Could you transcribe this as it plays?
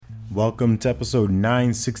Welcome to episode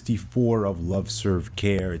 964 of Love Serve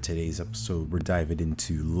Care. Today's episode, we're diving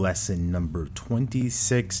into lesson number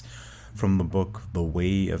 26 from the book, The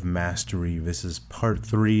Way of Mastery. This is part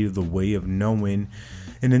 3, The Way of Knowing.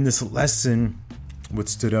 And in this lesson, what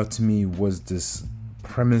stood out to me was this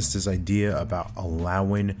premise, this idea about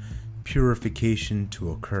allowing purification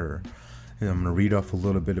to occur. And I'm going to read off a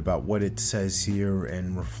little bit about what it says here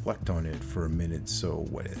and reflect on it for a minute. So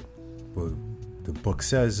what the book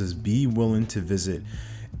says is, be willing to visit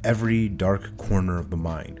every dark corner of the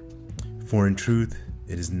mind. For in truth,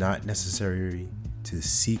 it is not necessary to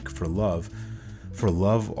seek for love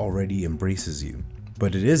already embraces you.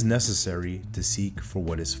 But it is necessary to seek for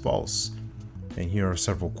what is false. And here are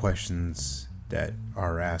several questions that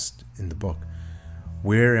are asked in the book.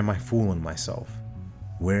 Where am I fooling myself?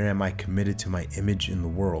 Where am I committed to my image in the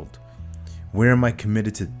world? Where am I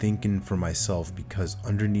committed to thinking for myself because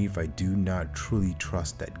underneath I do not truly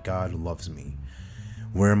trust that God loves me?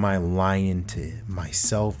 Where am I lying to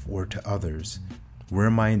myself or to others? Where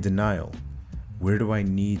am I in denial? Where do I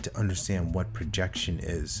need to understand what projection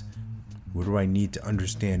is? Where do I need to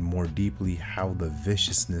understand more deeply how the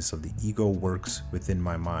viciousness of the ego works within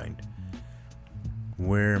my mind?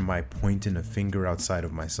 Where am I pointing a finger outside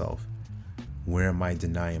of myself? Where am I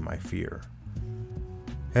denying my fear?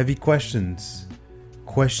 Heavy questions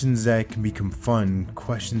that can become fun,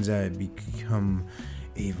 questions that become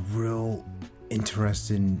a real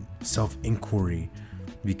interesting self-inquiry,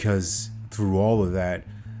 because through all of that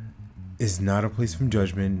is not a place from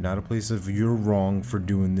judgment, not a place of you're wrong for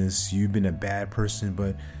doing this, you've been a bad person,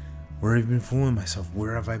 but where have I been fooling myself?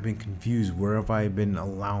 Where have I been confused? Where have I been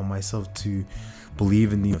allowing myself to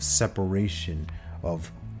believe in the separation of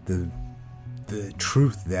the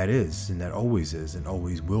truth that is, and that always is, and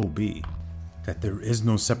always will be, that there is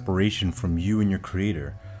no separation from you and your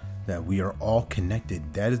creator, that we are all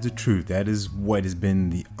connected. That is the truth. That is what has been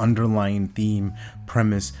the underlying theme,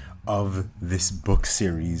 premise of this book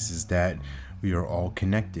series, is that we are all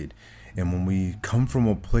connected. And when we come from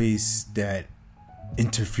a place that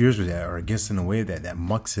interferes with that, or I guess in a way that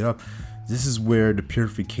mucks it up, this is where the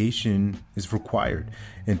purification is required.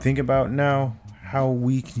 And think about now how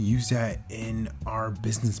we can use that in our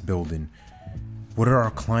business building. What are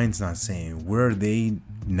our clients not saying? Where are they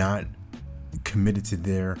not committed to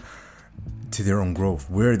their own growth?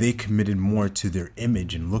 Where are they committed more to their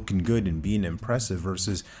image and looking good and being impressive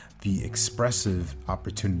versus the expressive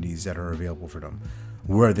opportunities that are available for them?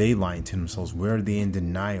 Where are they lying to themselves? Where are they in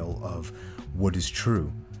denial of what is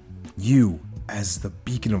true? You as the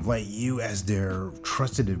beacon of light, you as their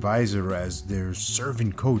trusted advisor, as their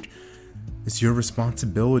servant coach, it's your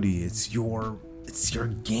responsibility, it's your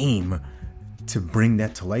game to bring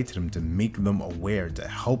that to light to them, to make them aware, to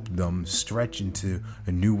help them stretch into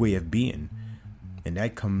a new way of being. And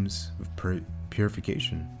that comes with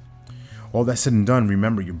purification. All that said and done,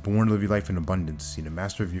 remember, you're born to live your life in abundance. You're the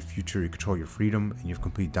master of your future, you control your freedom, and you have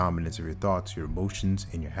complete dominance of your thoughts, your emotions,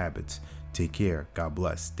 and your habits. Take care. God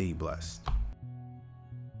bless. Stay blessed.